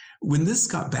stories. When this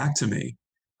got back to me,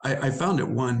 I found it,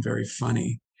 one, very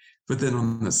funny, but then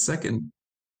on the second,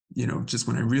 just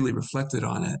when I really reflected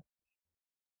on it,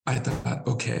 I thought,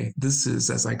 okay, this is,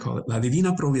 as I call it, la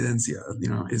divina providencia,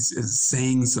 is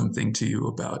saying something to you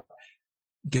about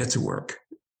get to work.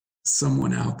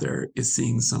 Someone out there is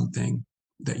seeing something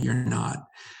that you're not.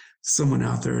 Someone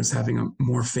out there is having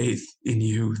more faith in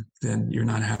you than you're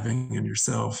not having in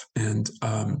yourself. And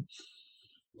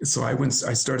so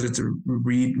I started to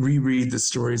reread the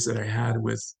stories that I had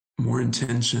with more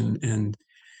intention and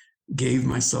gave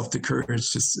myself the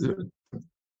courage to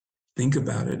think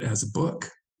about it as a book.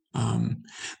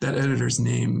 That editor's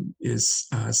name is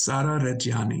Sara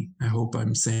Reggiani. I hope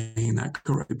I'm saying that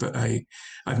correctly, but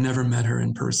I've never met her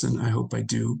in person. I hope I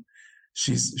do.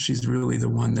 She's really the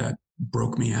one that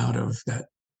broke me out of that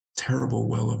terrible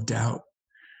well of doubt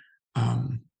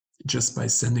just by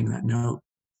sending that note.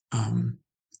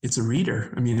 It's a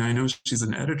reader. I mean, I know she's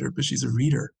an editor, but she's a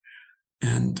reader.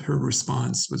 And her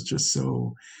response was just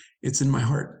it's in my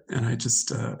heart. And I just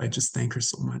thank her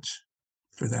so much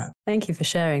for that. Thank you for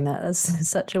sharing that. That's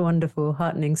such a wonderful,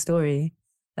 heartening story.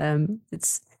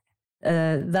 It's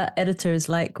that editor is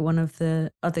like one of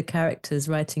the other characters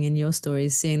writing in your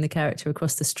stories, seeing the character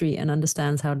across the street and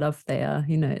understands how loved they are.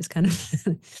 It's kind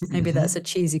of, maybe that's a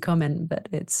cheesy comment, but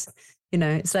it's,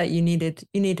 it's like you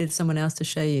needed someone else to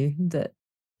show you that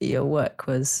your work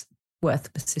was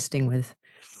worth persisting with.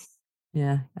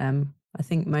 Yeah. I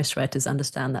think most writers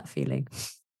understand that feeling.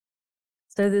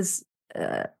 So there's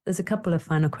a couple of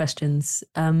final questions.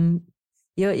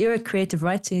 You're a creative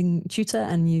writing tutor,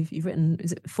 and you've written,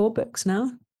 is it 4 books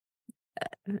now?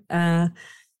 I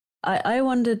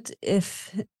wondered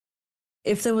if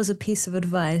there was a piece of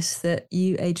advice that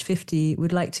you, age 50,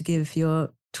 would like to give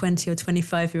your 20 or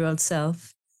 25-year-old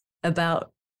self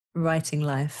about writing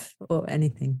life or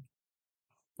anything.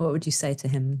 What would you say to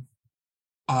him?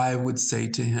 I would say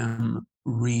to him,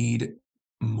 read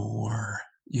more.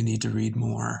 You need to read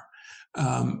more.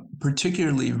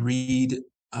 Particularly read,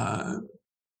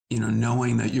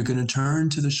 knowing that you're going to turn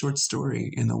to the short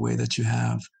story in the way that you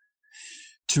have,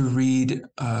 to read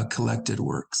collected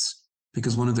works.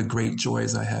 Because one of the great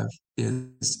joys I have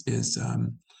is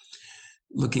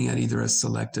looking at either a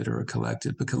selected or a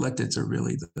collected, but collecteds are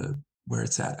really where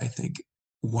it's at, I think.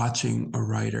 Watching a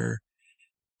writer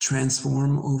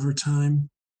transform over time,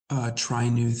 try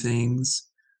new things,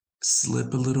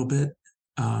 slip a little bit,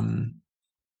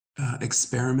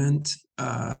 experiment,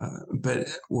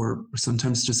 or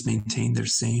sometimes just maintain their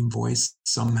same voice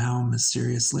somehow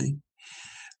mysteriously.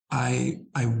 I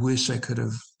wish I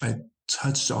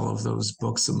touched all of those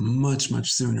books much,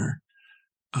 much sooner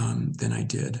than I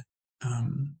did.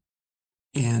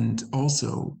 And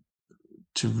also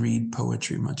to read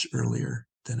poetry much earlier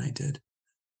than I did.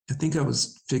 I think I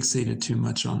was fixated too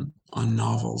much on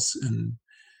novels, and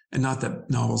not that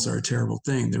novels are a terrible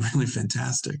thing. They're really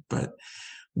fantastic, but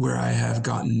where I have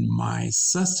gotten my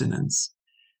sustenance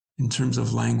in terms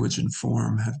of language and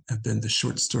form have been the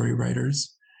short story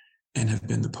writers and have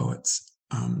been the poets.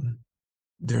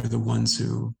 They're the ones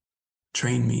who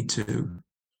train me to,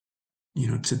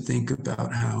 to think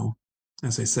about how,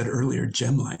 as I said earlier,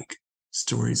 gem-like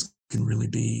stories can really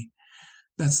be.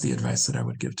 That's the advice that I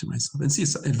would give to myself. And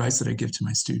it's advice that I give to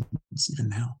my students even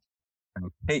now.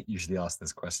 Kate usually asks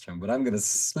this question, but I'm going to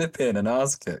slip in and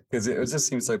ask it because it just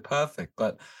seems so perfect.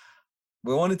 But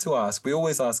we wanted to ask, we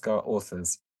always ask our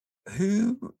authors, what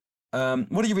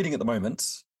are you reading at the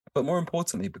moment? But more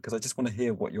importantly, because I just want to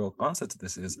hear what your answer to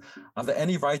this is, are there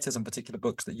any writers and particular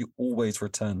books that you always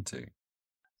return to?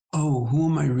 Oh, who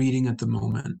am I reading at the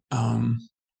moment?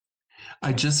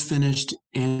 I just finished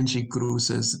Angie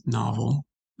Cruz's novel,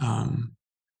 How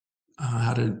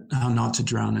Not to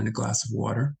Drown in a Glass of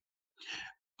Water.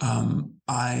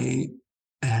 I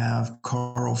have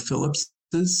Carl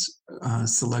Phillips's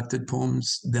selected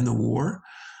poems, Then the War.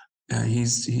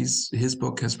 His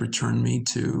book has returned me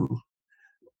to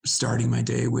starting my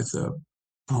day with a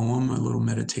poem, a little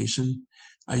meditation.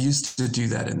 I used to do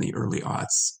that in the early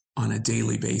aughts on a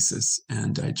daily basis,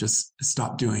 and I just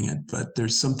stopped doing it. But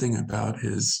there's something about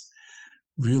his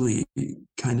really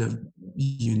kind of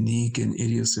unique and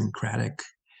idiosyncratic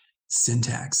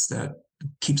syntax that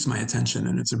keeps my attention,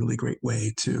 and it's a really great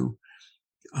way to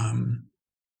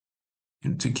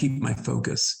keep my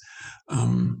focus.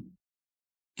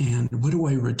 And what do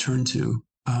I return to?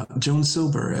 Joan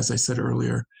Silber, as I said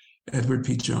earlier, Edward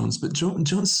P. Jones, but Joan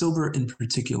Silber in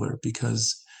particular,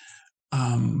 because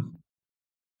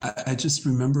I just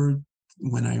remember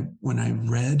when I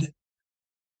read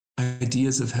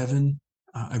Ideas of Heaven,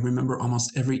 I remember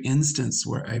almost every instance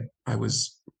where I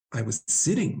was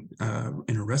sitting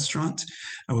in a restaurant,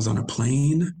 I was on a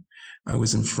plane, I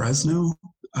was in Fresno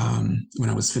when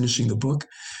I was finishing the book.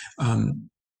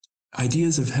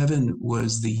 Ideas of Heaven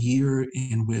was the year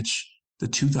in which the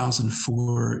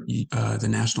 2004 the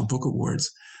National Book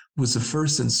Awards was the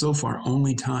first and so far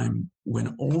only time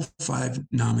when all 5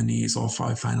 nominees, all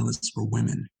 5 finalists were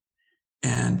women.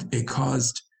 And it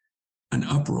caused an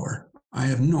uproar. I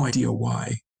have no idea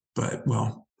why, but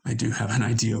well, I do have an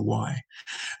idea why.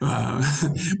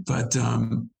 But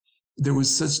there was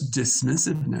such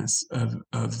dismissiveness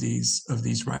of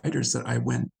these writers that I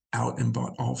went out and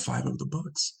bought all 5 of the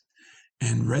books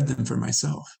and read them for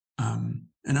myself.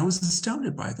 And I was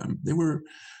astounded by them. They were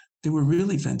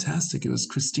really fantastic. It was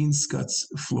Christine Scott's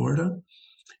Florida,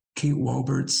 Kate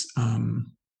Walbert's,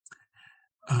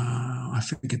 I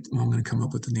forget, well, I'm going to come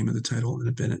up with the name of the title in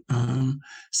a minute.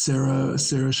 Sarah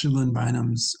Shilin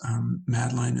Bynum's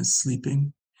Madeline is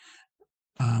Sleeping,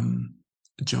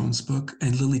 Jones' book,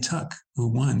 and Lily Tuck, who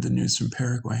won the News from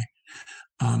Paraguay.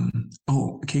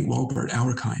 Kate Walbert,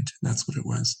 Our Kind, that's what it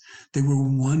was. They were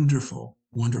wonderful,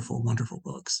 wonderful, wonderful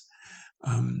books.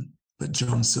 But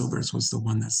Joan Silber's was the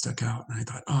one that stuck out. And I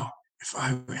thought,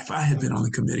 if I had been on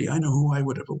the committee, I know who I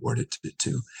would have awarded it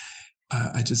to.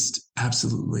 I just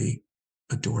absolutely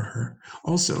adore her.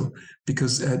 Also,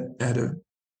 because at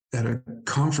a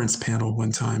conference panel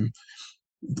one time,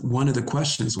 one of the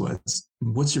questions was,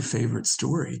 what's your favorite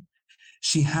story?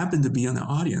 She happened to be in the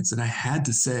audience, and I had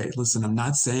to say, listen, I'm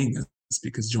not saying this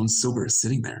because Joan Silber is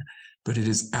sitting there, but it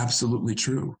is absolutely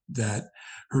true that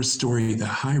her story, The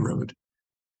High Road,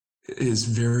 is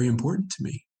very important to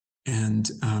me.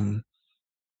 And,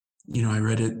 I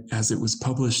read it as it was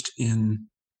published in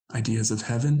Ideas of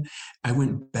Heaven. I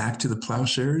went back to the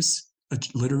Plowshares, a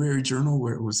literary journal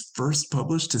where it was first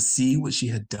published, to see what she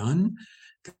had done,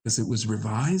 because it was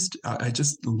revised. I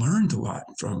just learned a lot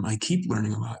I keep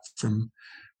learning a lot from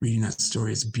reading that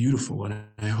story. It's beautiful, and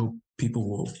I hope people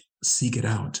will seek it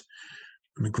out.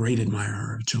 I'm a great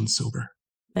admirer of Joan Silber.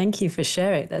 Thank you for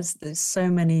sharing. There's so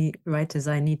many writers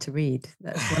I need to read.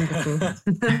 That's wonderful.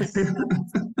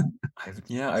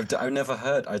 I've never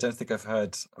heard. I don't think I've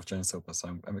heard of Joan Silber, so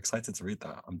I'm excited to read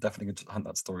that. I'm definitely going to hunt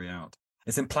that story out.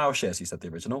 It's in Plowshares, you said, the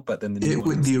original, but then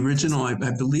the original. I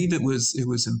believe it was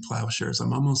in Plowshares.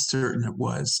 I'm almost certain it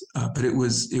was, but it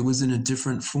was in a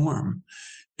different form,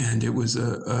 and it was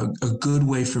a good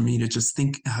way for me to just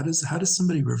think, how does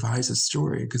somebody revise a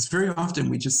story? Because very often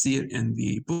we just see it in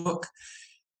the book,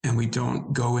 and we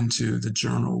don't go into the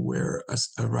journal where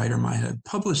a writer might have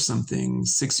published something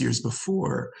 6 years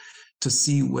before to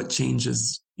see what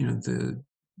changes,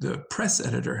 the press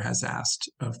editor has asked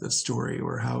of the story,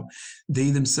 or how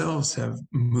they themselves have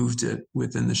moved it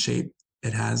within the shape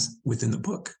it has within the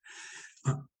book.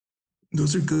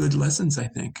 Those are good lessons, I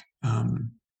think.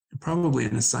 Probably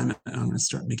an assignment I'm going to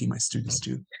start making my students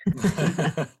do.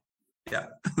 Yeah.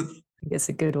 It's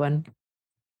a good one.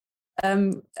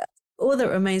 all that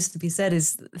remains to be said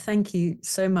is thank you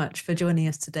so much for joining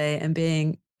us today and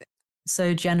being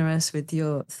so generous with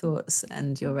your thoughts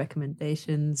and your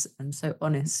recommendations and so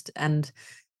honest. And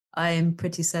I am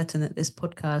pretty certain that this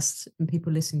podcast and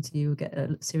people listening to you will get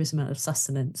a serious amount of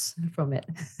sustenance from it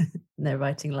in their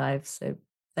writing lives. So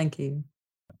thank you.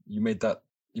 You made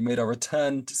our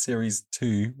return to series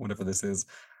 2, whatever this is,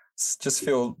 just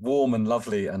feel warm and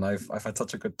lovely. And I've had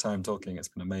such a good time talking. It's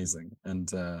been amazing.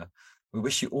 And we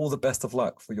wish you all the best of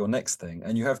luck for your next thing.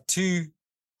 And you have two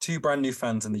brand new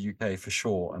fans in the UK for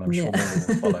sure. And I'm sure more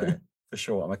will follow for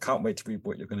sure. And I can't wait to read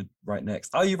what you're going to write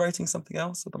next. Are you writing something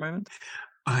else at the moment?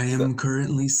 I am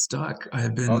currently stuck.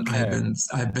 I've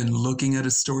been looking at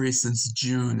a story since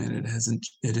June, and it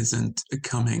isn't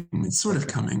coming. It's sort of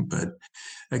coming, but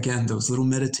again, those little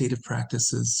meditative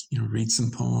practices, read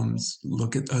some poems,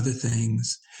 look at other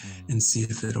things, and see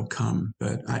if it'll come.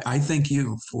 But I thank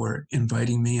you for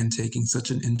inviting me and taking such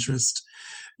an interest.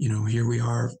 Here we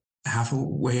are,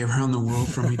 halfway around the world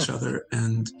from each other,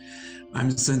 and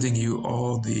I'm sending you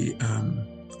all the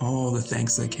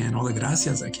thanks I can, all the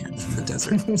gracias I can from the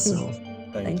desert. So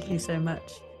thank you so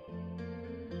much.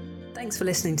 Thanks for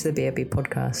listening to the BLB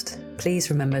podcast.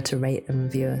 Please remember to rate and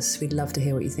review us. We'd love to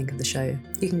hear what you think of the show.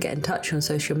 You can get in touch on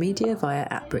social media via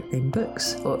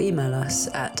 @BrickLaneBooks or email us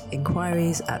at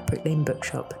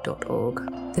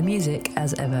inquiries@bricklanebookshop.org. The music,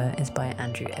 as ever, is by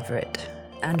Andrew Everett.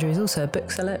 Andrew is also a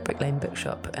bookseller at Brick Lane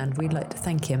Bookshop, and we'd like to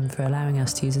thank him for allowing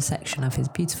us to use a section of his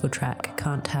beautiful track,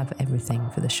 Can't Have Everything,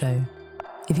 for the show.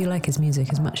 If you like his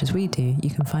music as much as we do,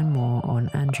 you can find more on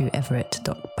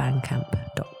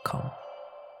andreweverett.bandcamp.com.